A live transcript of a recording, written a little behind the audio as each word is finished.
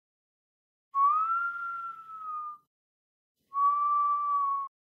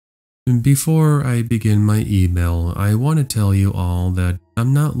Before I begin my email, I want to tell you all that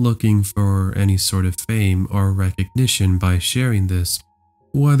I'm not looking for any sort of fame or recognition by sharing this.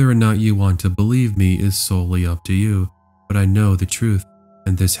 Whether or not you want to believe me is solely up to you, but I know the truth,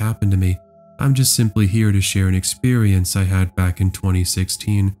 and this happened to me. I'm just simply here to share an experience I had back in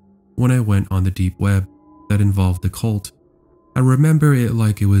 2016 when I went on the deep web that involved a cult. I remember it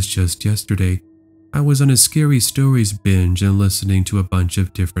like it was just yesterday. I was on a scary stories binge and listening to a bunch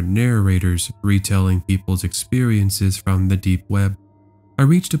of different narrators retelling people's experiences from the deep web. I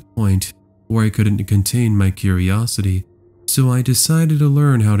reached a point where I couldn't contain my curiosity, so I decided to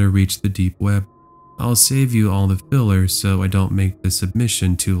learn how to reach the deep web. I'll save you all the filler so I don't make the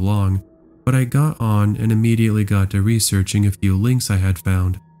submission too long, but I got on and immediately got to researching a few links I had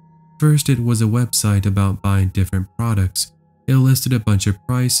found. First, it was a website about buying different products. It listed a bunch of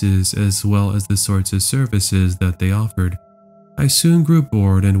prices as well as the sorts of services that they offered. I soon grew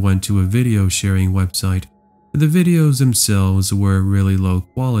bored and went to a video sharing website. The videos themselves were really low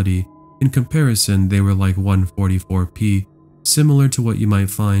quality. In comparison, they were like 144p, similar to what you might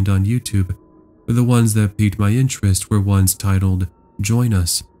find on YouTube. The ones that piqued my interest were ones titled Join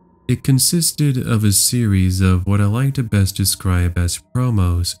Us. It consisted of a series of what I like to best describe as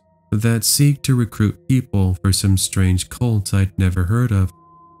promos that seek to recruit people for some strange cults I'd never heard of.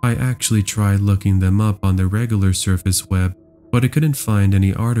 I actually tried looking them up on the regular surface web, but I couldn't find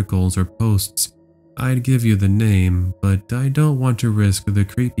any articles or posts. I'd give you the name, but I don't want to risk the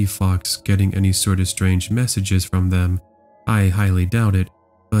creepy fox getting any sort of strange messages from them. I highly doubt it,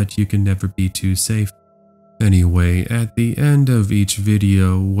 but you can never be too safe. Anyway, at the end of each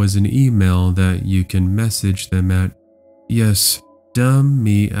video was an email that you can message them at. Yes, dumb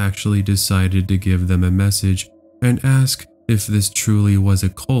me actually decided to give them a message and ask if this truly was a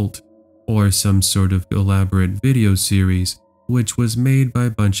cult or some sort of elaborate video series which was made by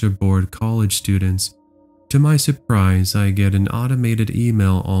a bunch of bored college students. To my surprise, I get an automated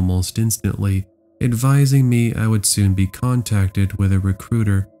email almost instantly, advising me I would soon be contacted with a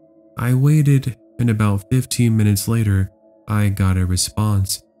recruiter. I waited, and about 15 minutes later, I got a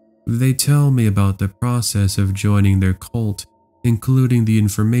response. They tell me about the process of joining their cult, including the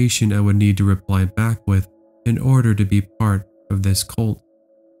information I would need to reply back with in order to be part of this cult.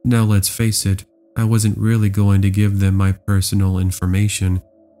 Now let's face it, I wasn't really going to give them my personal information.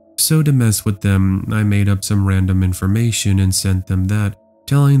 So to mess with them, I made up some random information and sent them that,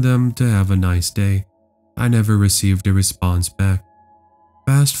 telling them to have a nice day. I never received a response back.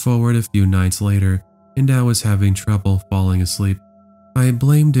 Fast forward a few nights later, and I was having trouble falling asleep. I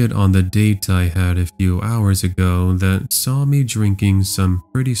blamed it on the date I had a few hours ago that saw me drinking some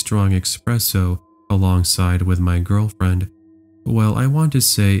pretty strong espresso alongside with my girlfriend. Well, I want to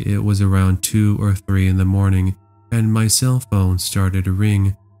say it was around 2 or 3 in the morning, and my cell phone started to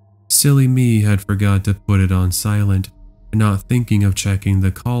ring. Silly me had forgot to put it on silent. Not thinking of checking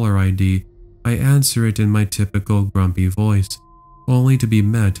the caller ID, I answer it in my typical grumpy voice, only to be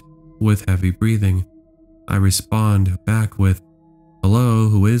met with heavy breathing. I respond back with, "Hello,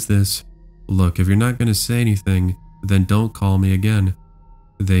 who is this? Look, if you're not going to say anything, then don't call me again."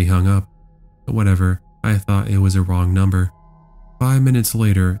 They hung up. Whatever, I thought it was a wrong number. 5 minutes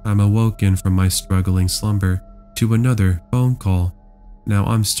later, I'm awoken from my struggling slumber to another phone call. Now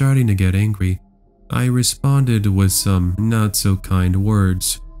I'm starting to get angry. I responded with some not so kind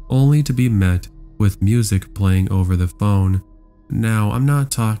words, only to be met with music playing over the phone. Now I'm not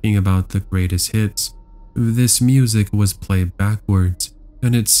talking about the greatest hits. This music was played backwards,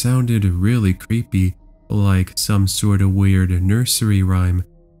 and it sounded really creepy, like some sort of weird nursery rhyme.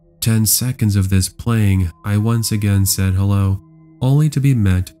 10 seconds of this playing, I once again said hello, only to be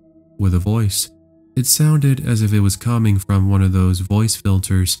met with a voice. It sounded as if it was coming from one of those voice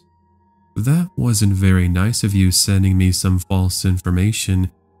filters. "That wasn't very nice of you sending me some false information.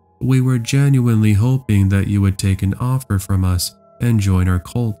 We were genuinely hoping that you would take an offer from us and join our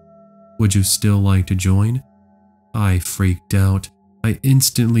cult. Would you still like to join?" I freaked out. I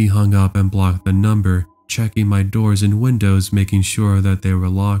instantly hung up and blocked the number, checking my doors and windows, making sure that they were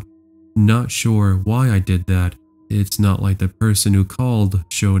locked. Not sure why I did that. It's not like the person who called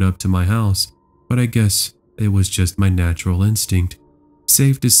showed up to my house, but I guess it was just my natural instinct.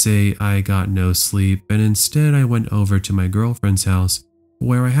 Safe to say, I got no sleep, and instead I went over to my girlfriend's house,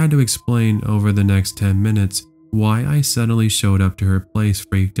 where I had to explain over the next 10 minutes why I suddenly showed up to her place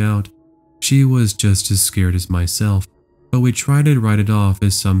freaked out. She was just as scared as myself, but we tried to write it off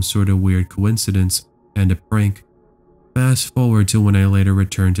as some sort of weird coincidence and a prank. Fast forward to when I later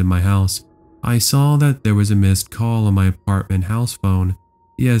returned to my house. I saw that there was a missed call on my apartment house phone.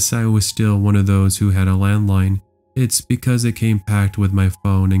 Yes, I was still one of those who had a landline. it's because it came packed with my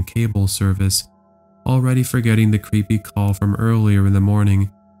phone and cable service. Already forgetting the creepy call from earlier in the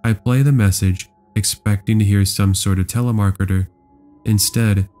morning, I play the message, expecting to hear some sort of telemarketer.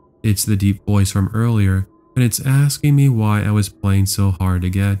 Instead, it's the deep voice from earlier, and it's asking me why I was playing so hard to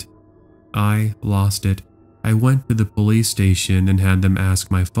get. I lost it. I went to the police station and had them ask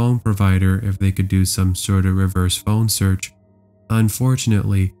my phone provider if they could do some sort of reverse phone search.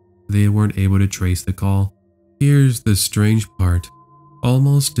 Unfortunately, they weren't able to trace the call. Here's the strange part.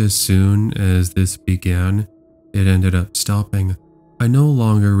 Almost as soon as this began, it ended up stopping. I no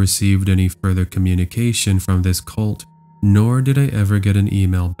longer received any further communication from this cult, nor did I ever get an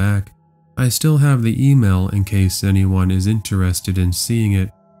email back. I still have the email in case anyone is interested in seeing it.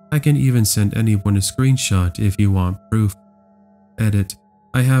 I can even send anyone a screenshot if you want proof. Edit.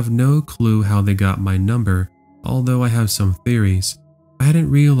 I have no clue how they got my number, although I have some theories. I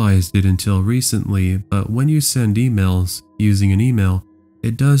hadn't realized it until recently, but when you send emails using an email,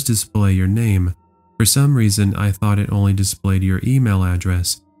 it does display your name. For some reason, I thought it only displayed your email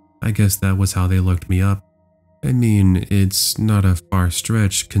address. I guess that was how they looked me up. I mean, it's not a far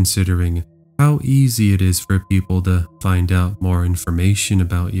stretch considering how easy it is for people to find out more information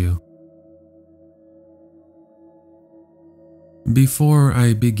about you. Before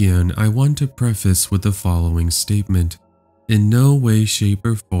I begin, I want to preface with the following statement. In no way, shape,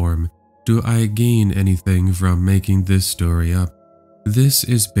 or form do I gain anything from making this story up. This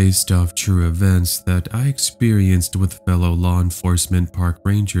is based off true events that I experienced with fellow law enforcement park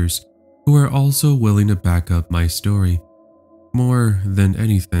rangers who are also willing to back up my story. More than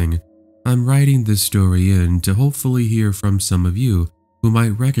anything, I'm writing this story in to hopefully hear from some of you who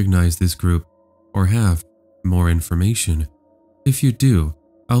might recognize this group or have more information. If you do,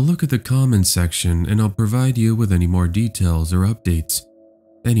 I'll look at the comments section and I'll provide you with any more details or updates.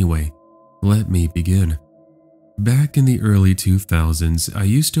 Anyway, let me begin. Back in the early 2000s, I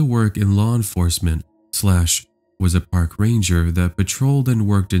used to work in law enforcement / was a park ranger that patrolled and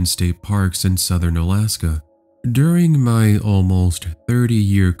worked in state parks in southern Alaska. During my almost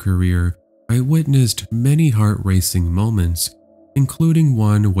 30-year career, I witnessed many heart-racing moments, including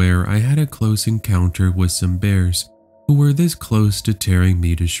one where I had a close encounter with some bears who were this close to tearing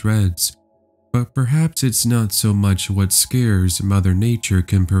me to shreds. But perhaps it's not so much what scares Mother Nature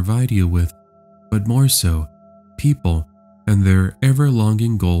can provide you with, but more so, people and their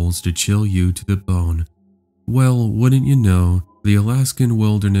ever-longing goals to chill you to the bone. Well, wouldn't you know, the Alaskan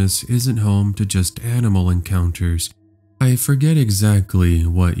wilderness isn't home to just animal encounters. I forget exactly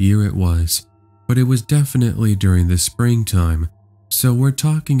what year it was, but it was definitely during the springtime, so we're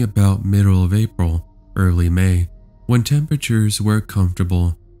talking about middle of April, early May, when temperatures were a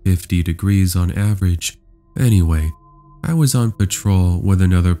comfortable 50 degrees on average. Anyway, I was on patrol with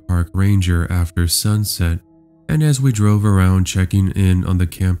another park ranger after sunset, and as we drove around checking in on the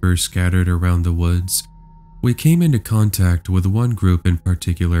campers scattered around the woods, we came into contact with one group in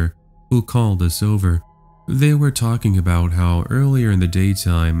particular who called us over. They were talking about how earlier in the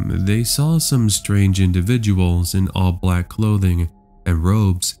daytime they saw some strange individuals in all black clothing and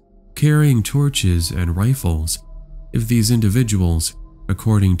robes carrying torches and rifles. If these individuals,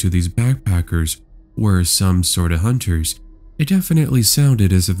 according to these backpackers, were some sort of hunters, it definitely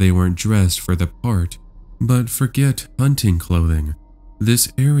sounded as if they weren't dressed for the part. But forget hunting clothing.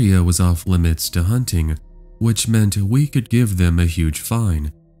 This area was off limits to hunting, which meant we could give them a huge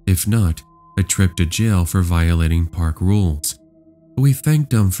fine, if not, a trip to jail for violating park rules. We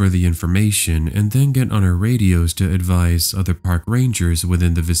thanked them for the information and then get on our radios to advise other park rangers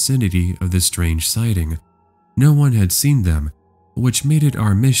within the vicinity of the strange sighting. No one had seen them, which made it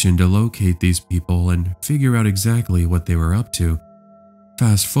our mission to locate these people and figure out exactly what they were up to.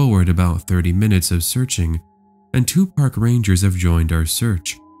 Fast forward about 30 minutes of searching, and 2 park rangers have joined our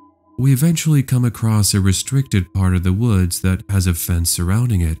search. We eventually come across a restricted part of the woods that has a fence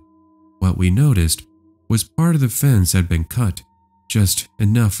surrounding it. What we noticed was part of the fence had been cut, just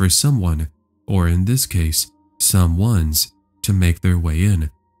enough for someone, or in this case, someones, to make their way in.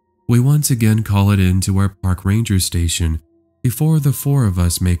 We once again call it in to our park ranger station before the 4 of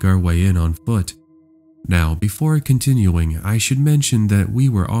us make our way in on foot. Now, before continuing, I should mention that we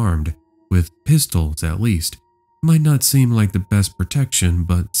were armed, with pistols at least. Might not seem like the best protection,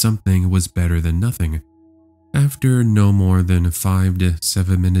 but something was better than nothing. After no more than 5 to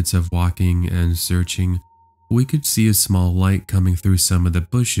 7 minutes of walking and searching, we could see a small light coming through some of the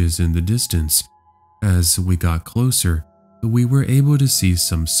bushes in the distance. As we got closer, we were able to see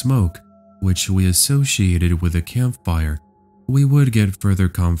some smoke, which we associated with a campfire. We would get further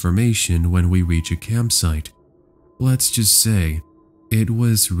confirmation when we reach a campsite. Let's just say, it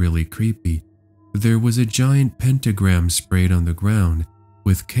was really creepy. There was a giant pentagram sprayed on the ground,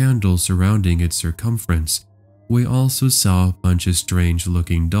 with candles surrounding its circumference. We also saw a bunch of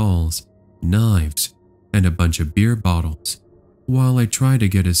strange-looking dolls, knives, and a bunch of beer bottles. While I tried to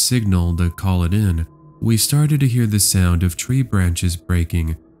get a signal to call it in, we started to hear the sound of tree branches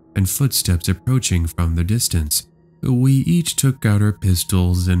breaking and footsteps approaching from the distance. We each took out our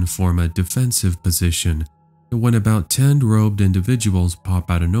pistols and formed a defensive position when about 10 robed individuals pop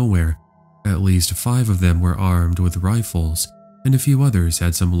out of nowhere. At least 5 of them were armed with rifles, and a few others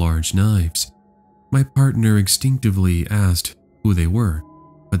had some large knives. My partner instinctively asked who they were,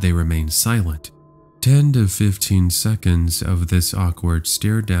 but they remained silent. 10 to 15 seconds of this awkward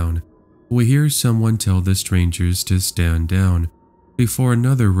stare down, we hear someone tell the strangers to stand down before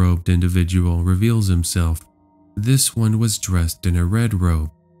another robed individual reveals himself. This one was dressed in a red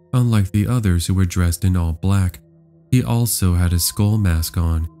robe, unlike the others who were dressed in all black. He also had a skull mask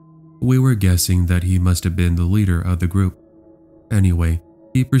on. We were guessing that he must have been the leader of the group. Anyway,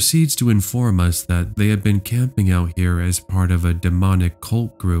 he proceeds to inform us that they had been camping out here as part of a demonic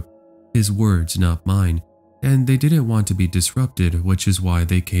cult group, his words, not mine, and they didn't want to be disrupted, which is why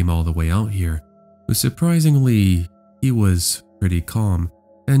they came all the way out here. Surprisingly, he was pretty calm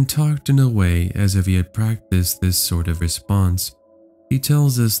and talked in a way as if he had practiced this sort of response. He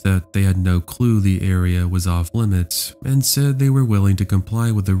tells us that they had no clue the area was off limits and said they were willing to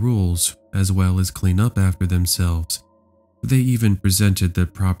comply with the rules as well as clean up after themselves. They even presented the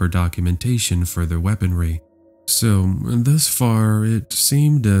proper documentation for their weaponry. So, thus far, it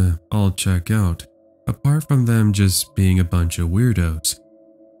seemed to all check out, apart from them just being a bunch of weirdos.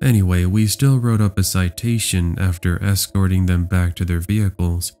 Anyway, we still wrote up a citation after escorting them back to their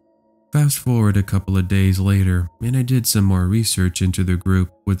vehicles. Fast forward a couple of days later, and I did some more research into the group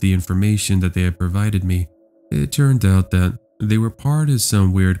with the information that they had provided me. It turned out that they were part of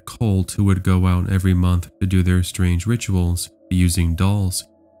some weird cult who would go out every month to do their strange rituals using dolls.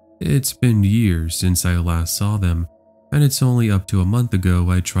 It's been years since I last saw them, and it's only up to a month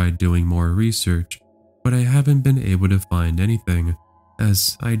ago I tried doing more research, but I haven't been able to find anything,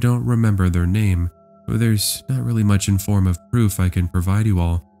 as I don't remember their name. There's not really much in form of proof I can provide you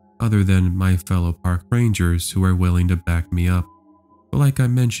all, other than my fellow park rangers who are willing to back me up. But like I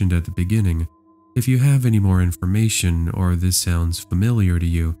mentioned at the beginning, if you have any more information or this sounds familiar to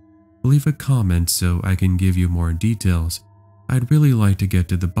you, leave a comment so I can give you more details. I'd really like to get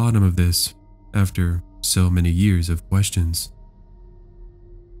to the bottom of this after so many years of questions.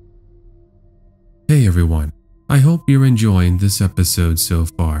 Hey everyone, I hope you're enjoying this episode so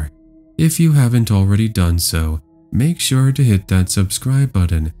far. If you haven't already done so, make sure to hit that subscribe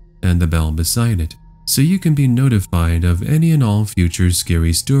button and the bell beside it, so you can be notified of any and all future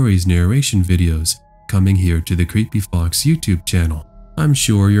Scary Stories narration videos coming here to the Creepy Fox YouTube channel. I'm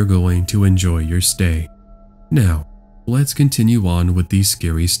sure you're going to enjoy your stay. Now, let's continue on with these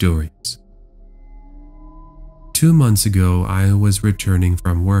scary stories. 2 months ago, I was returning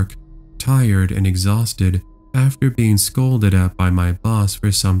from work, tired and exhausted after being scolded at by my boss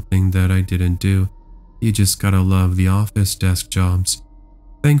for something that I didn't do. You just gotta love the office desk jobs.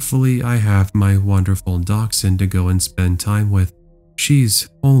 Thankfully, I have my wonderful dachshund to go and spend time with. She's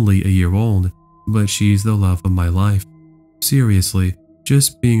only a year old, but she's the love of my life. Seriously,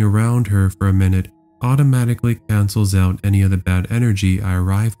 just being around her for a minute automatically cancels out any of the bad energy I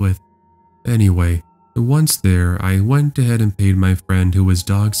arrive with. Anyway, once there, I went ahead and paid my friend who was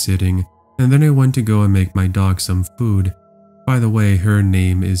dog sitting, and then I went to go and make my dog some food. By the way, her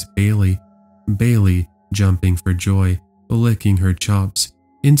name is Bailey. Bailey, jumping for joy, licking her chops,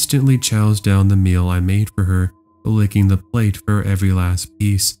 instantly chows down the meal I made for her, licking the plate for every last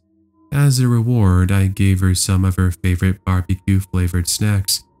piece. As a reward, I gave her some of her favorite barbecue-flavored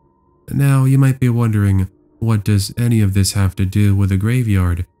snacks. Now, you might be wondering, what does any of this have to do with a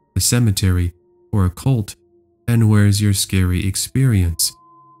graveyard, a cemetery, or a cult? And where's your scary experience?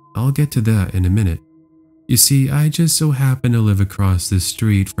 I'll get to that in a minute. You see, I just so happen to live across the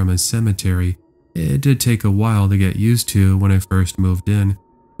street from a cemetery. It did take a while to get used to when I first moved in,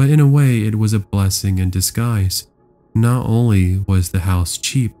 but in a way it was a blessing in disguise. Not only was the house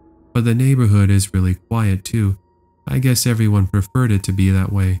cheap, but the neighborhood is really quiet too. I guess everyone preferred it to be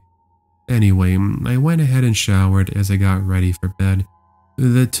that way. Anyway, I went ahead and showered as I got ready for bed.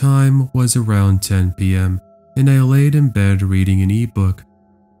 The time was around 10 p.m., and I laid in bed reading an ebook.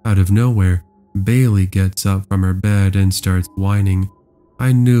 Out of nowhere, Bailey gets up from her bed and starts whining.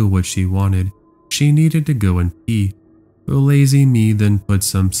 I knew what she wanted. She needed to go and pee. Lazy me then puts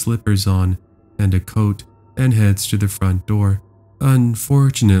some slippers on and a coat and heads to the front door.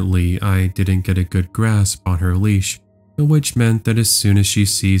 Unfortunately, I didn't get a good grasp on her leash, which meant that as soon as she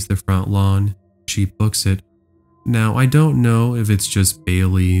sees the front lawn, she books it. Now, I don't know if it's just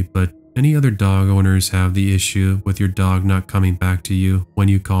Bailey, but any other dog owners have the issue with your dog not coming back to you when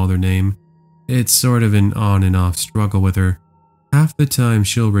you call their name. It's sort of an on and off struggle with her. Half the time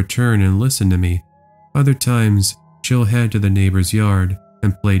she'll return and listen to me. Other times, she'll head to the neighbor's yard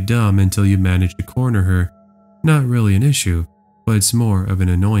and play dumb until you manage to corner her. Not really an issue, but it's more of an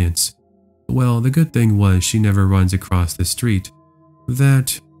annoyance. Well, the good thing was she never runs across the street.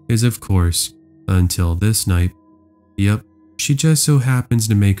 That is, of course, until this night. Yep, she just so happens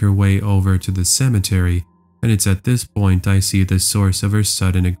to make her way over to the cemetery, and it's at this point I see the source of her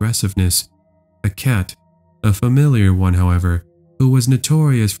sudden aggressiveness. A cat, a familiar one however, who was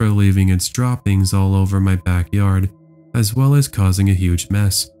notorious for leaving its droppings all over my backyard, as well as causing a huge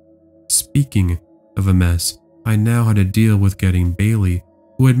mess. Speaking of a mess, I now had to deal with getting Bailey,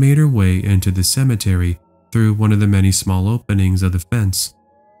 who had made her way into the cemetery through one of the many small openings of the fence.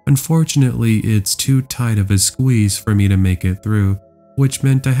 Unfortunately, it's too tight of a squeeze for me to make it through, which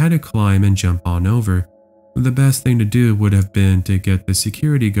meant I had to climb and jump on over. The best thing to do would have been to get the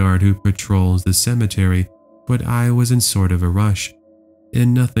security guard who patrols the cemetery, but I was in sort of a rush.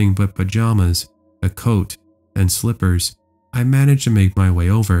 In nothing but pajamas, a coat, and slippers, I managed to make my way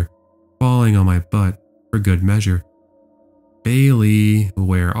over, falling on my butt for good measure. "Bailey,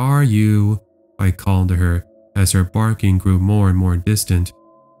 where are you?" I called to her as her barking grew more and more distant.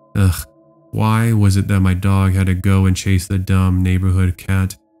 Ugh, why was it that my dog had to go and chase the dumb neighborhood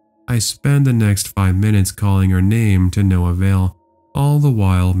cat? I spent the next 5 minutes calling her name to no avail, all the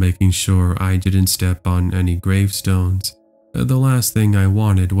while making sure I didn't step on any gravestones. The last thing I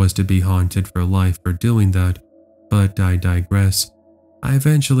wanted was to be haunted for life for doing that, but I digress. I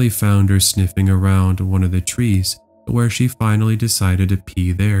eventually found her sniffing around one of the trees, where she finally decided to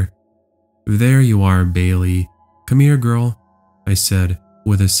pee there. "There you are, Bailey. Come here, girl," I said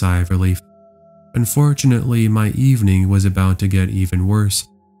with a sigh of relief. Unfortunately, my evening was about to get even worse.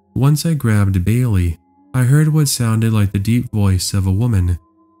 Once I grabbed Bailey, I heard what sounded like the deep voice of a woman.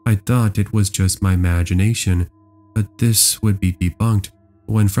 I thought it was just my imagination, but this would be debunked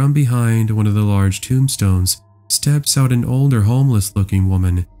when from behind one of the large tombstones steps out an older homeless-looking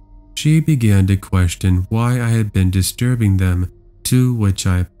woman. She began to question why I had been disturbing them, to which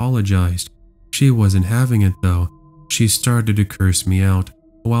I apologized. She wasn't having it though. She started to curse me out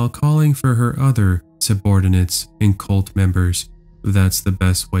while calling for her other subordinates and cult members. That's the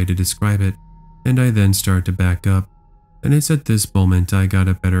best way to describe it. And I then start to back up. And it's at this moment I got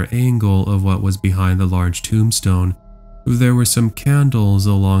a better angle of what was behind the large tombstone. There were some candles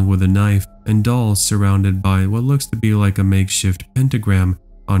along with a knife and dolls surrounded by what looks to be like a makeshift pentagram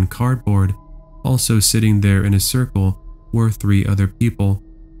on cardboard. Also sitting there in a circle were 3 other people,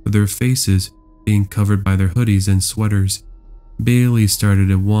 their faces being covered by their hoodies and sweaters. Bailey started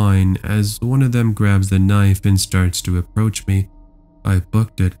to whine as one of them grabs the knife and starts to approach me. I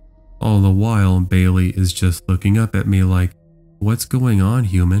booked it. All the while, Bailey is just looking up at me like, "What's going on,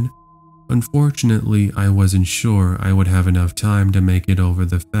 human?" Unfortunately, I wasn't sure I would have enough time to make it over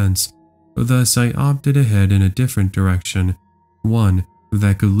the fence. Thus, I opted ahead in a different direction, one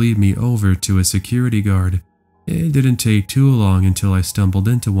that could lead me over to a security guard. It didn't take too long until I stumbled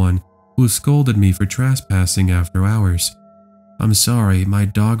into one who scolded me for trespassing after hours. "I'm sorry, my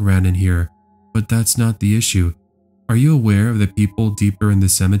dog ran in here, but that's not the issue. Are you aware of the people deeper in the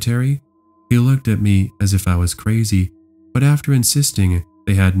cemetery?" He looked at me as if I was crazy, but after insisting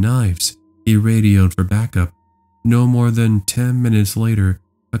they had knives, he radioed for backup. No more than 10 minutes later,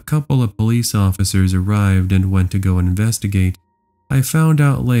 a couple of police officers arrived and went to go investigate. I found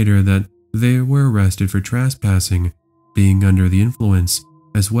out later that they were arrested for trespassing, being under the influence,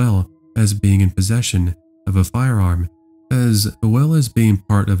 as well as being in possession of a firearm, as well as being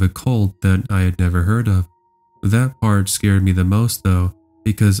part of a cult that I had never heard of. That part scared me the most though,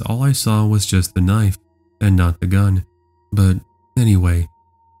 because all I saw was just the knife and not the gun. But anyway,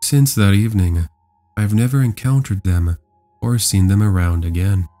 since that evening, I've never encountered them or seen them around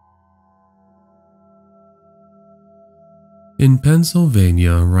again. In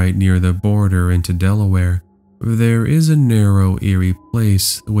Pennsylvania, right near the border into Delaware, there is a narrow, eerie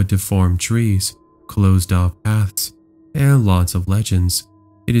place with deformed trees, closed-off paths, and lots of legends.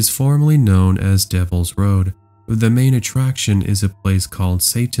 It is formerly known as Devil's Road. The main attraction is a place called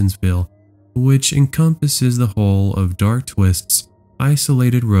Satansville, which encompasses the whole of dark twists,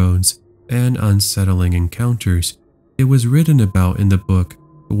 isolated roads, and unsettling encounters. It was written about in the book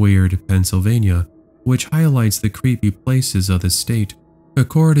Weird Pennsylvania, which highlights the creepy places of the state.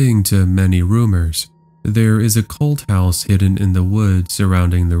 According to many rumors, there is a cult house hidden in the woods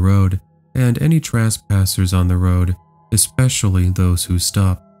surrounding the road, and any trespassers on the road, especially those who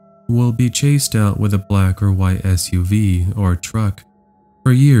stop, will be chased out with a black or white SUV or truck.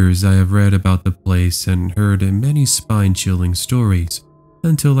 For years, I have read about the place and heard many spine-chilling stories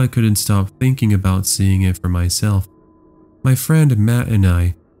until I couldn't stop thinking about seeing it for myself. My friend Matt and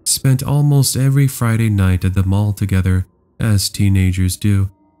I spent almost every Friday night at the mall together, as teenagers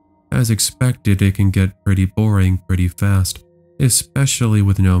do. As expected, it can get pretty boring pretty fast, especially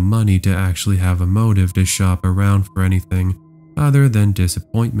with no money to actually have a motive to shop around for anything other than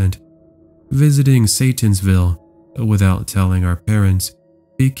disappointment. Visiting Satansville, without telling our parents,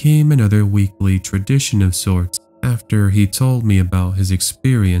 became another weekly tradition of sorts after he told me about his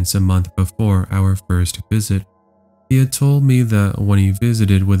experience a month before our first visit. He had told me that when he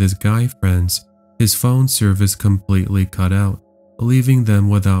visited with his guy friends, his phone service completely cut out, leaving them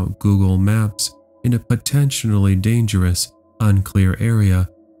without Google Maps in a potentially dangerous, unclear area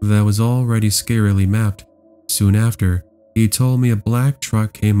that was already scarily mapped. Soon after, he told me a black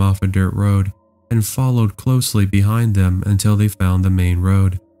truck came off a dirt road and followed closely behind them until they found the main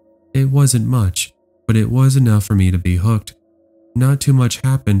road. It wasn't much, but it was enough for me to be hooked. Not too much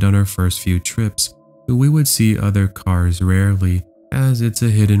happened on our first few trips. We would see other cars rarely, as it's a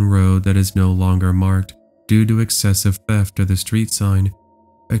hidden road that is no longer marked due to excessive theft of the street sign.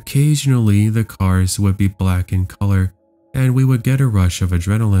 Occasionally, the cars would be black in color, and we would get a rush of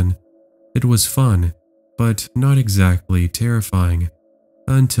adrenaline. It was fun, but not exactly terrifying.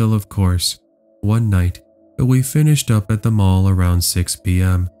 Until, of course, one night, we finished up at the mall around 6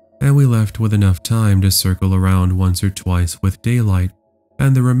 p.m., and we left with enough time to circle around once or twice with daylight,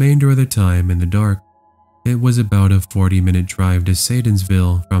 and the remainder of the time in the dark. It was about a 40-minute drive to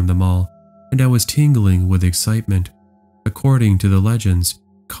Satansville from the mall, and I was tingling with excitement. According to the legends,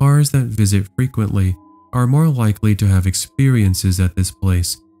 cars that visit frequently are more likely to have experiences at this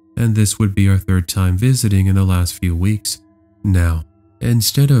place, and this would be our third time visiting in the last few weeks. Now,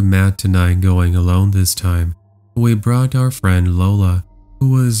 instead of Matt and I going alone this time, we brought our friend Lola, who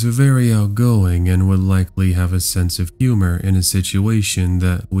was very outgoing and would likely have a sense of humor in a situation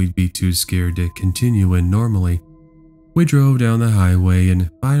that we'd be too scared to continue in normally. We drove down the highway and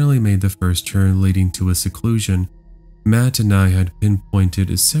finally made the first turn leading to a seclusion. Matt and I had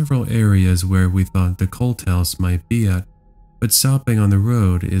pinpointed several areas where we thought the cult house might be at, but stopping on the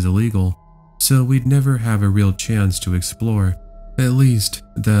road is illegal, so we'd never have a real chance to explore. At least,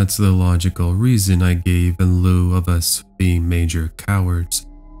 that's the logical reason I gave in lieu of us being major cowards.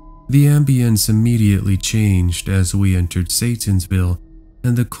 The ambience immediately changed as we entered Satansville,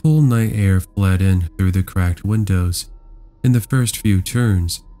 and the cool night air fled in through the cracked windows. In the first few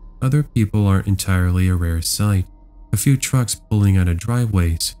turns, other people aren't entirely a rare sight, a few trucks pulling out of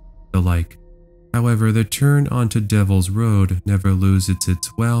driveways, the like. However, the turn onto Devil's Road never loses its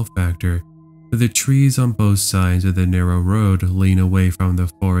wow factor. The trees on both sides of the narrow road lean away from the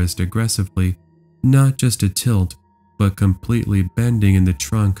forest aggressively, not just a tilt, but completely bending in the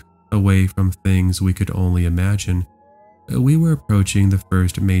trunk away from things we could only imagine. We were approaching the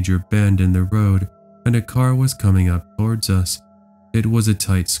first major bend in the road, and a car was coming up towards us. It was a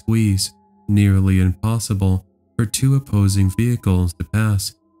tight squeeze, nearly impossible for two opposing vehicles to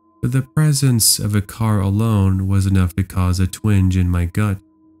pass. The presence of a car alone was enough to cause a twinge in my gut.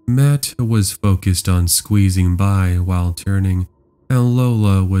 Matt was focused on squeezing by while turning, and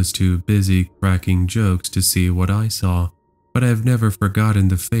Lola was too busy cracking jokes to see what I saw, but I've never forgotten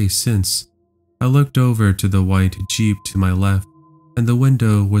the face since. I looked over to the white Jeep to my left, and the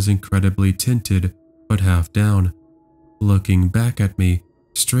window was incredibly tinted, but half down. Looking back at me,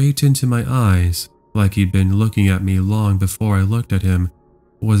 straight into my eyes, like he'd been looking at me long before I looked at him,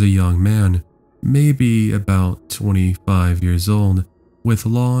 was a young man, maybe about 25 years old, with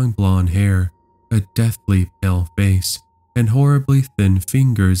long blonde hair, a deathly pale face, and horribly thin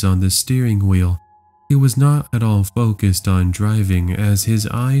fingers on the steering wheel. He was not at all focused on driving as his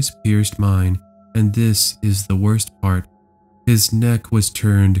eyes pierced mine, and this is the worst part. His neck was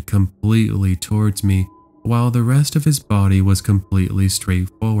turned completely towards me, while the rest of his body was completely straight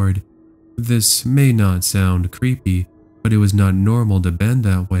forward. This may not sound creepy, but it was not normal to bend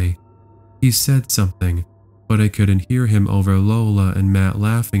that way. He said something, but I couldn't hear him over Lola and Matt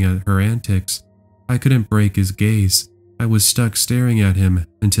laughing at her antics. I couldn't break his gaze. I was stuck staring at him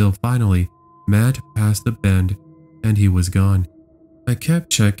until finally, Matt passed the bend and he was gone. I kept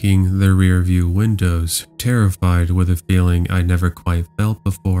checking the rear view windows, terrified with a feeling I'd never quite felt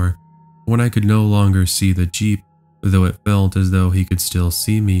before. When I could no longer see the Jeep, though it felt as though he could still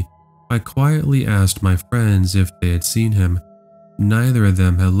see me, I quietly asked my friends if they had seen him. Neither of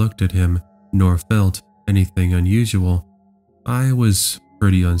them had looked at him, nor felt anything unusual. I was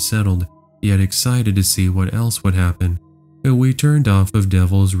pretty unsettled, yet excited to see what else would happen. We turned off of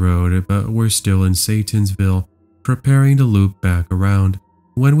Devil's Road, but we're still in Satansville, preparing to loop back around,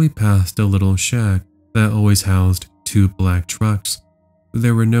 when we passed a little shack that always housed 2 black trucks.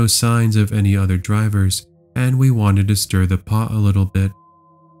 There were no signs of any other drivers, and we wanted to stir the pot a little bit.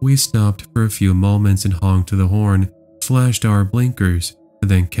 We stopped for a few moments and honked the horn, flashed our blinkers, and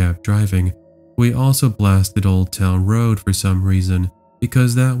then kept driving. We also blasted Old Town Road for some reason,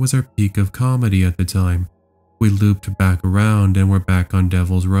 because that was our peak of comedy at the time. We looped back around and were back on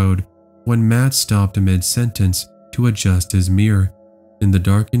Devil's Road when Matt stopped mid-sentence to adjust his mirror. In the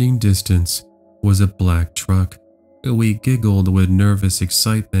darkening distance was a black truck. We giggled with nervous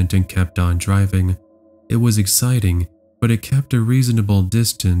excitement and kept on driving. It was exciting, but it kept a reasonable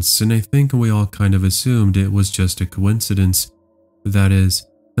distance, and I think we all kind of assumed it was just a coincidence. That is,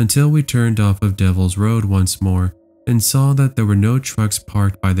 until we turned off of Devil's Road once more and saw that there were no trucks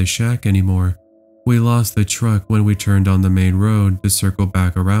parked by the shack anymore. We lost the truck when we turned on the main road to circle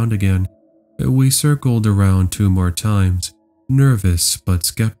back around again. We circled around 2 more times, nervous but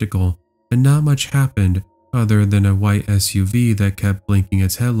skeptical, and not much happened other than a white SUV that kept blinking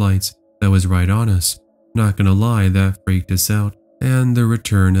its headlights that was right on us. Not gonna lie, that freaked us out, and the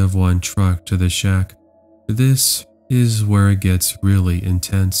return of 1 truck to the shack. This is where it gets really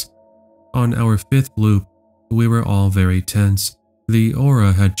intense. On our 5th loop, we were all very tense. The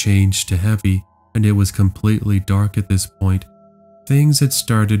aura had changed to heavy, and it was completely dark at this point. Things had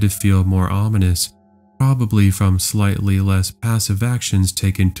started to feel more ominous, probably from slightly less passive actions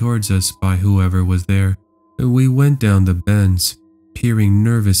taken towards us by whoever was there. We went down the bends, peering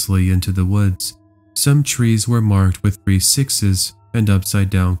nervously into the woods. Some trees were marked with 3 6s and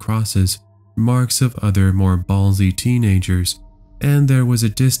upside-down crosses, marks of other more ballsy teenagers, and there was a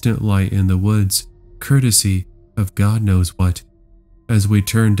distant light in the woods, courtesy of God knows what. As we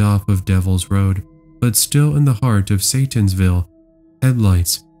turned off of Devil's Road, but still in the heart of Satansville,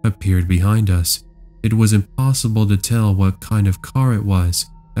 headlights appeared behind us. It was impossible to tell what kind of car it was,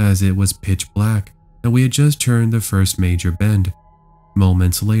 as it was pitch black, and we had just turned the first major bend.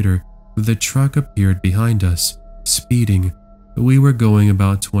 Moments later, the truck appeared behind us, speeding. We were going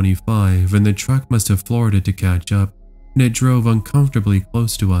about 25, and the truck must have floored it to catch up, and it drove uncomfortably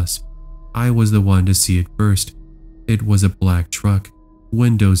close to us. I was the one to see it first. It was a black truck,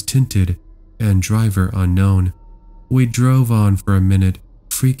 windows tinted, and driver unknown. We drove on for a minute,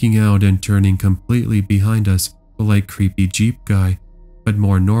 freaking out and turning completely behind us like creepy Jeep guy, but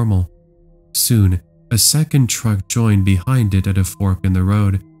more normal. Soon, a second truck joined behind it at a fork in the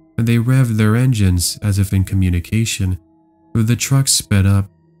road, and they revved their engines as if in communication. The truck sped up,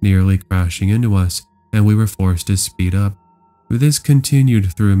 nearly crashing into us, and we were forced to speed up. This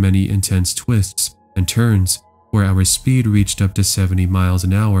continued through many intense twists and turns, where our speed reached up to 70 miles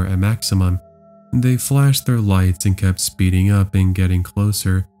an hour at maximum. They flashed their lights and kept speeding up and getting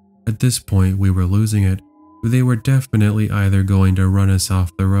closer. At this point, we were losing it. They were definitely either going to run us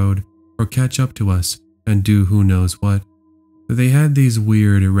off the road or catch up to us and do who knows what. They had these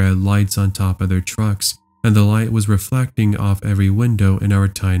weird red lights on top of their trucks, and the light was reflecting off every window in our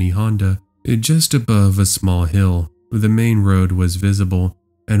tiny Honda. Just above a small hill, the main road was visible,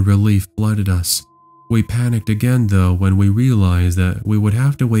 and relief flooded us. We panicked again though when we realized that we would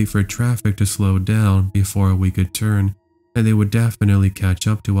have to wait for traffic to slow down before we could turn, and they would definitely catch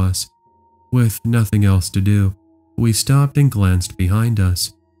up to us. With nothing else to do, we stopped and glanced behind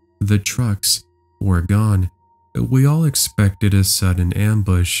us. The trucks were gone. We all expected a sudden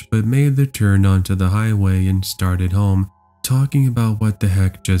ambush, but made the turn onto the highway and started home, talking about what the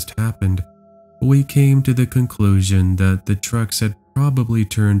heck just happened. We came to the conclusion that the trucks had probably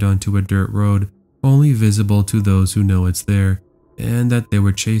turned onto a dirt road, only visible to those who know it's there, and that they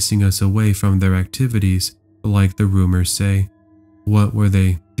were chasing us away from their activities, like the rumors say. What were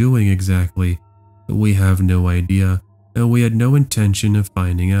they doing exactly? We have no idea, and we had no intention of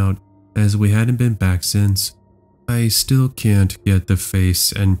finding out, as we hadn't been back since. I still can't get the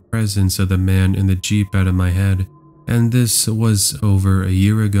face and presence of the man in the Jeep out of my head, and this was over a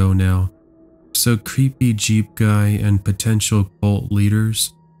year ago now. So creepy Jeep guy and potential cult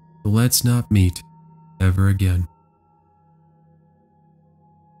leaders, let's not meet ever again.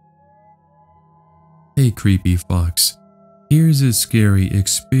 Hey creepy fox, here's a scary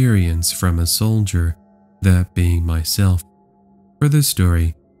experience from a soldier, that being myself. For this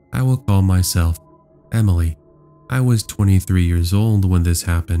story, I will call myself Emily. I was 23 years old when this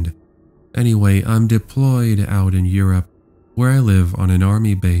happened. Anyway, I'm deployed out in Europe, where I live on an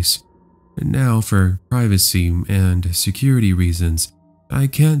army base. Now, for privacy and security reasons, I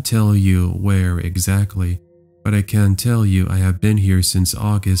can't tell you where exactly, but I can tell you I have been here since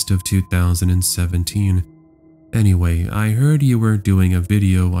August of 2017. Anyway, I heard you were doing a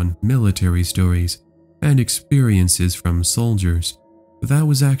video on military stories and experiences from soldiers. That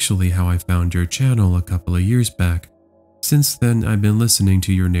was actually how I found your channel a couple of years back. Since then, I've been listening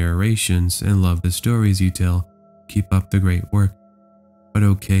to your narrations and love the stories you tell. Keep up the great work. But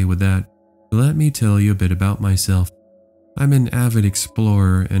okay with that, let me tell you a bit about myself. I'm an avid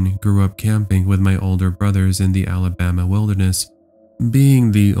explorer and grew up camping with my older brothers in the Alabama wilderness.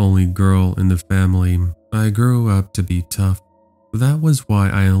 Being the only girl in the family, I grew up to be tough. That was why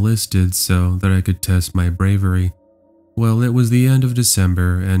I enlisted, so that I could test my bravery. Well, it was the end of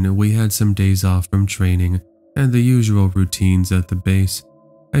December and we had some days off from training and the usual routines at the base.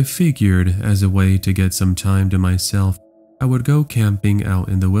 I figured, as a way to get some time to myself, I would go camping out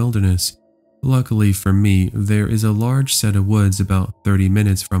in the wilderness. Luckily for me, there is a large set of woods about 30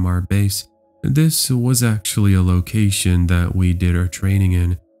 minutes from our base. This was actually a location that we did our training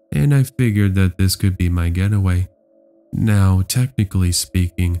in, and I figured that this could be my getaway. Now, technically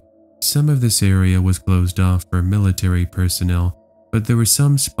speaking, some of this area was closed off for military personnel, but there were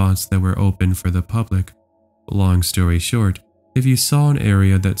some spots that were open for the public. Long story short, if you saw an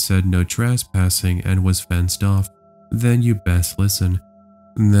area that said no trespassing and was fenced off, then you best listen.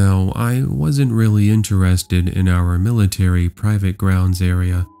 Now, I wasn't really interested in our military private grounds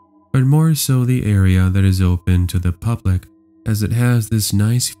area, but more so the area that is open to the public, as it has this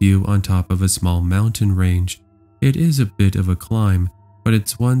nice view on top of a small mountain range. It is a bit of a climb, but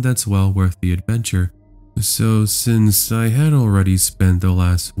it's one that's well worth the adventure. So since I had already spent the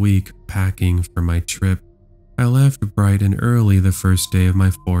last week packing for my trip, I left bright and early the first day of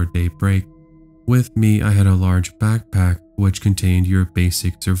my 4-day break. With me, I had a large backpack which contained your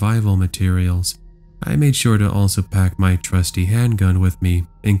basic survival materials. I made sure to also pack my trusty handgun with me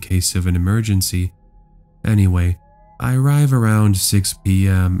in case of an emergency. Anyway, I arrived around 6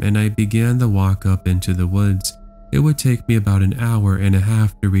 p.m. and I began the walk up into the woods. It would take me about an hour and a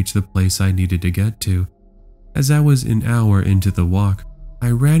half to reach the place I needed to get to. As I was an hour into the walk, I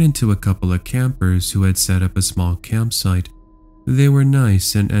ran into a couple of campers who had set up a small campsite. They were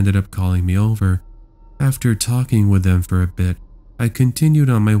nice and ended up calling me over. After talking with them for a bit, I continued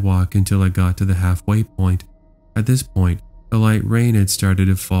on my walk until I got to the halfway point. At this point, a light rain had started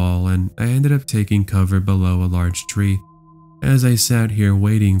to fall and I ended up taking cover below a large tree. As I sat here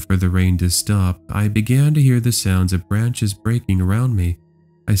waiting for the rain to stop, I began to hear the sounds of branches breaking around me.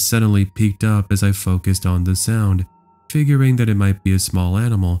 I suddenly peeked up as I focused on the sound, figuring that it might be a small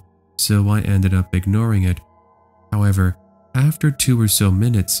animal, so I ended up ignoring it. However, after 2 or so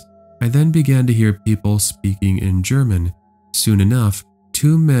minutes, I then began to hear people speaking in German. Soon enough,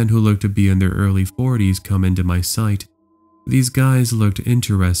 2 men who looked to be in their early 40s come into my sight. These guys looked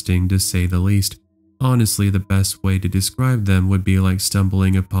interesting to say the least. Honestly, the best way to describe them would be like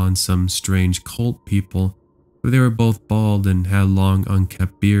stumbling upon some strange cult people. They were both bald and had long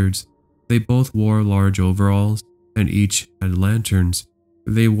unkempt beards. They both wore large overalls and each had lanterns.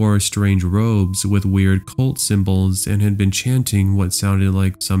 They wore strange robes with weird cult symbols and had been chanting what sounded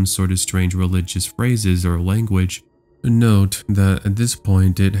like some sort of strange religious phrases or language. Note that at this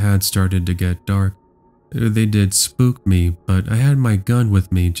point it had started to get dark. They did spook me, but I had my gun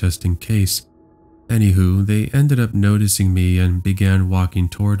with me just in case. Anywho, they ended up noticing me and began walking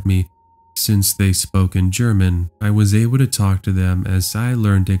toward me. Since they spoke in German, I was able to talk to them as I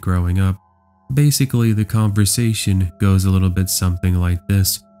learned it growing up. Basically, the conversation goes a little bit something like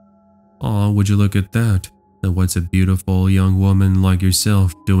this. "Aw, would you look at that? What's a beautiful young woman like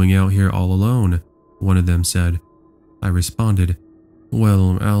yourself doing out here all alone?" one of them said. I responded,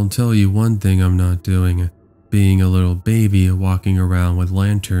 "Well, I'll tell you one thing I'm not doing. Being a little baby walking around with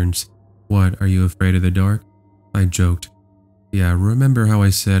lanterns. What, are you afraid of the dark?" I joked. "Yeah, remember how I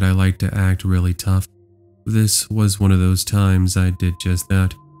said I like to act really tough? This was one of those times I did just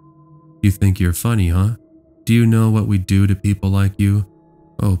that." "You think you're funny, huh? Do you know what we do to people like you?"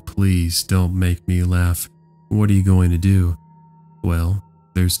 "Oh, please don't make me laugh. What are you going to do?" "Well,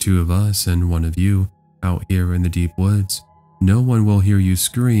 there's 2 of us and 1 of you out here in the deep woods. No one will hear you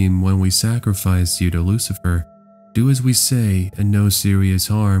scream when we sacrifice you to Lucifer. Do as we say and no serious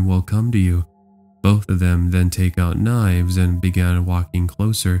harm will come to you." Both of them then take out knives and began walking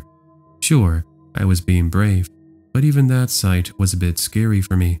closer. Sure, I was being brave, but even that sight was a bit scary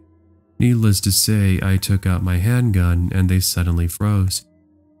for me. Needless to say, I took out my handgun and they suddenly froze.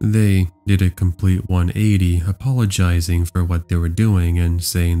 They did a complete 180, apologizing for what they were doing and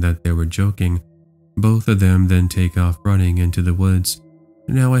saying that they were joking. Both of them then take off running into the woods.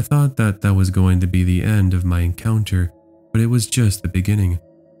 Now I thought that was going to be the end of my encounter, but it was just the beginning.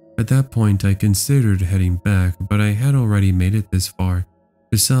 At that point I considered heading back, but I had already made it this far.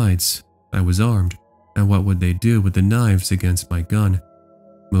 Besides, I was armed. And what would they do with the knives against my gun?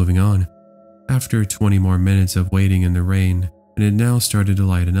 Moving on. After 20 more minutes of waiting in the rain, and it now started to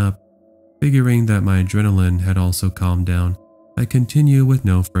lighten up, figuring that my adrenaline had also calmed down, I continue with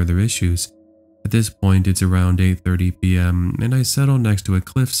no further issues. At this point, it's around 8:30 p.m., and I settle next to a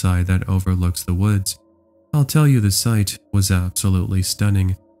cliffside that overlooks the woods. I'll tell you, the sight was absolutely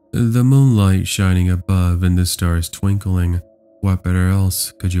stunning. The moonlight shining above and the stars twinkling. What better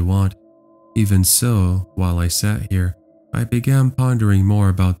else could you want? Even so, while I sat here, I began pondering more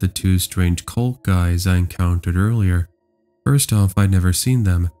about the two strange cult guys I encountered earlier. First off, I'd never seen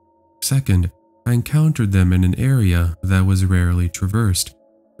them. Second, I encountered them in an area that was rarely traversed.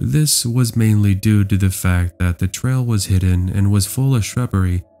 This was mainly due to the fact that the trail was hidden and was full of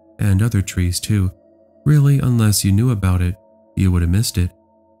shrubbery and other trees too. Really, unless you knew about it, you would have missed it.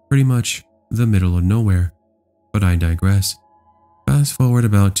 Pretty much the middle of nowhere. But I digress. Fast forward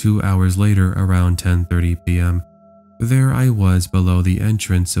about 2 hours later, around 10:30 p.m. There I was below the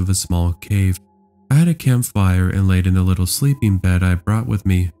entrance of a small cave. I had a campfire and laid in the little sleeping bed I brought with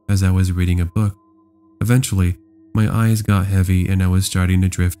me as I was reading a book. Eventually, my eyes got heavy and I was starting to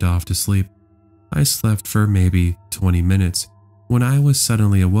drift off to sleep. I slept for maybe 20 minutes when I was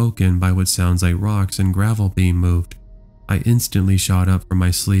suddenly awoken by what sounds like rocks and gravel being moved. I instantly shot up from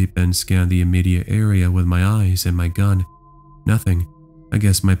my sleep and scanned the immediate area with my eyes and my gun. Nothing. I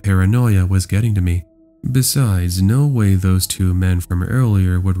guess my paranoia was getting to me. Besides, no way those two men from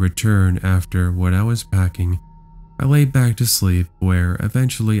earlier would return after what I was packing. I lay back to sleep, where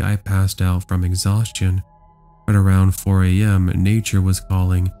eventually I passed out from exhaustion. At around 4 a.m., nature was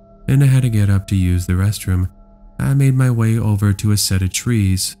calling, and I had to get up to use the restroom. I made my way over to a set of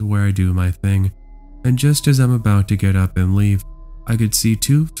trees where I do my thing, and just as I'm about to get up and leave, I could see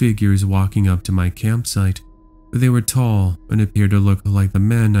two figures walking up to my campsite. They were tall and appeared to look like the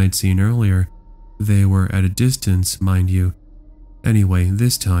men I'd seen earlier. They were at a distance, mind you. Anyway,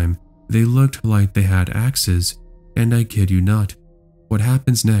 this time, they looked like they had axes, and I kid you not. What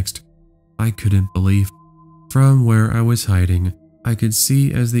happens next? I couldn't believe. From where I was hiding, I could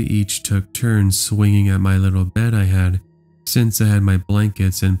see as they each took turns swinging at my little bed I had. Since I had my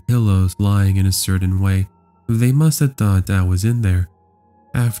blankets and pillows lying in a certain way, they must have thought I was in there.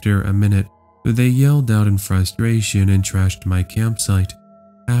 After a minute, they yelled out in frustration and trashed my campsite.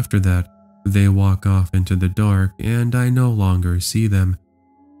 After that, they walk off into the dark and I no longer see them.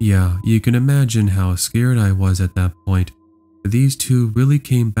 Yeah, you can imagine how scared I was at that point. These two really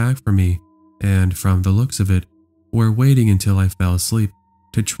came back for me, and from the looks of it, were waiting until I fell asleep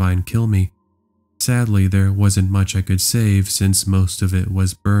to try and kill me. Sadly, there wasn't much I could save since most of it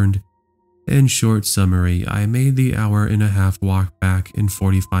was burned. In short summary, I made the hour-and-a-half walk back in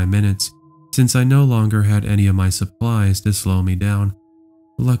 45 minutes, since I no longer had any of my supplies to slow me down.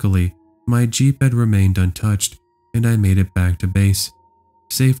 Luckily, my Jeep had remained untouched, and I made it back to base.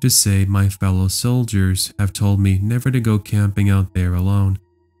 Safe to say, my fellow soldiers have told me never to go camping out there alone.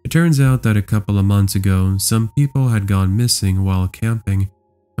 It turns out that a couple of months ago, some people had gone missing while camping.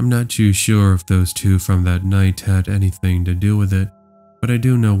 I'm not too sure if those two from that night had anything to do with it, but I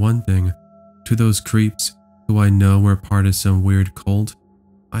do know one thing. To those creeps, who I know were part of some weird cult,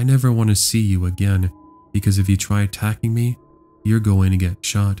 I never want to see you again, because if you try attacking me, you're going to get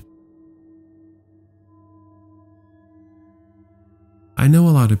shot. I know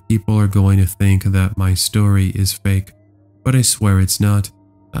a lot of people are going to think that my story is fake, but I swear it's not.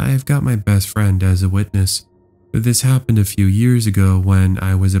 I've got my best friend as a witness. This happened a few years ago when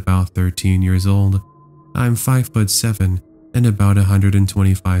I was about 13 years old. I'm 5'7" and about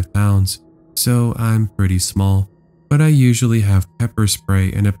 125 pounds, so I'm pretty small, but I usually have pepper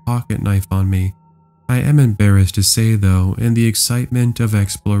spray and a pocket knife on me. I am embarrassed to say though, in the excitement of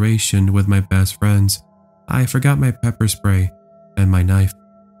exploration with my best friends, I forgot my pepper spray and my knife.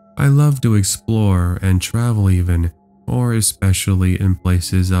 I love to explore and travel even, or especially in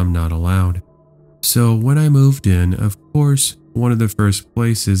places I'm not allowed. So when I moved in, of course, one of the first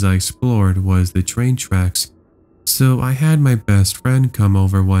places I explored was the train tracks. So I had my best friend come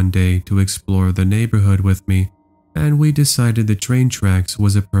over one day to explore the neighborhood with me, and we decided the train tracks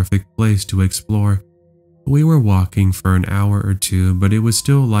was a perfect place to explore. We were walking for an hour or two, but it was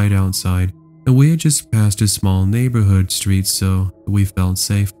still light outside, and we had just passed a small neighborhood street, so we felt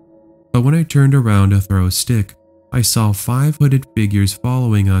safe. But when I turned around to throw a stick, I saw 5 hooded figures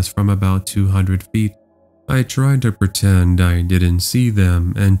following us from about 200 feet. I tried to pretend I didn't see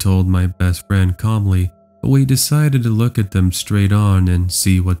them and told my best friend calmly. We decided to look at them straight on and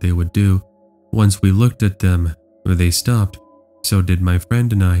see what they would do. Once we looked at them, they stopped. So did my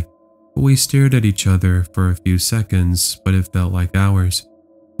friend and I. We stared at each other for a few seconds, but it felt like hours.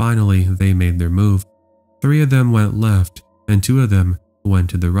 Finally, they made their move. 3 of them went left and 2 of them went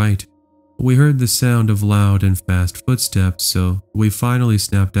to the right. We heard the sound of loud and fast footsteps, so we finally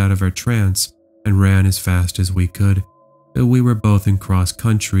snapped out of our trance and ran as fast as we could. We were both in cross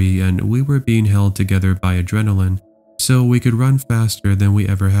country and we were being held together by adrenaline, so we could run faster than we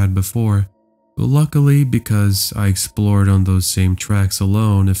ever had before. Luckily, because I explored on those same tracks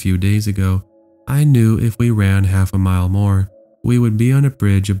alone a few days ago, I knew if we ran half a mile more, we would be on a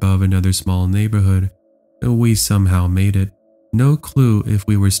bridge above another small neighborhood. We somehow made it. No clue if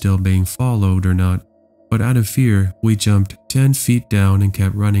we were still being followed or not, but out of fear, we jumped 10 feet down and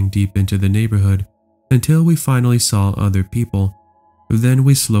kept running deep into the neighborhood until we finally saw other people. Then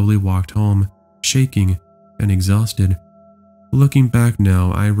we slowly walked home, shaking and exhausted. Looking back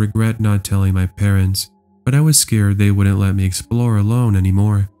now, I regret not telling my parents, but I was scared they wouldn't let me explore alone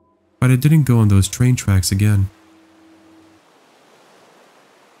anymore. But I didn't go on those train tracks again.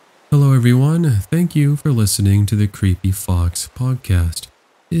 Hello everyone, thank you for listening to the Creepy Fox podcast.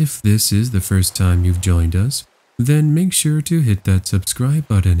 If this is the first time you've joined us, then make sure to hit that subscribe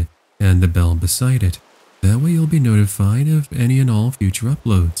button and the bell beside it. That way you'll be notified of any and all future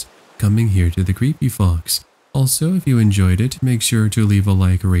uploads coming here to the Creepy Fox. Also, if you enjoyed it, make sure to leave a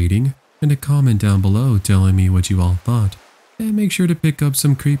like rating and a comment down below telling me what you all thought. And make sure to pick up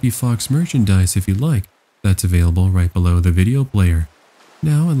some Creepy Fox merchandise if you like. That's available right below the video player.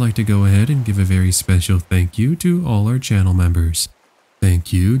 Now I'd like to go ahead and give a very special thank you to all our channel members.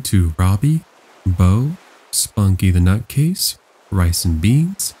 Thank you to Robbie, Bo, Spunky the Nutcase, Rice and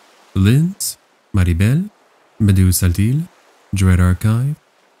Beans, Linz, Maribel, Medu Saltil, Dread Archive,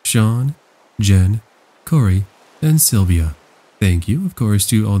 Sean, Jen, Corey, and Sylvia. Thank you, of course,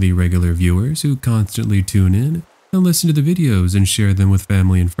 to all the regular viewers who constantly tune in and listen to the videos and share them with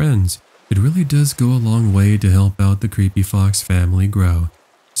family and friends. It really does go a long way to help out the Creepy Fox family grow.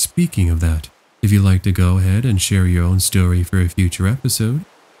 Speaking of that, if you'd like to go ahead and share your own story for a future episode,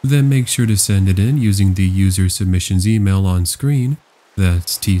 then make sure to send it in using the user submissions email on screen.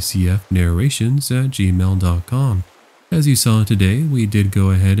 That's TCFnarrations@gmail.com. As you saw today, we did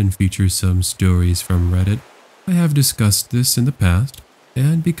go ahead and feature some stories from Reddit. I have discussed this in the past,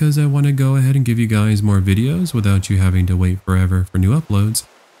 and because I want to go ahead and give you guys more videos without you having to wait forever for new uploads,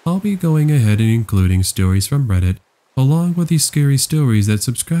 I'll be going ahead and including stories from Reddit, along with the scary stories that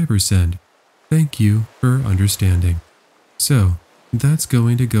subscribers send. Thank you for understanding. So, that's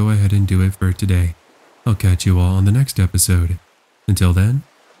going to go ahead and do it for today. I'll catch you all on the next episode. Until then,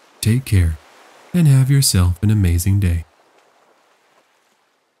 take care, and have yourself an amazing day.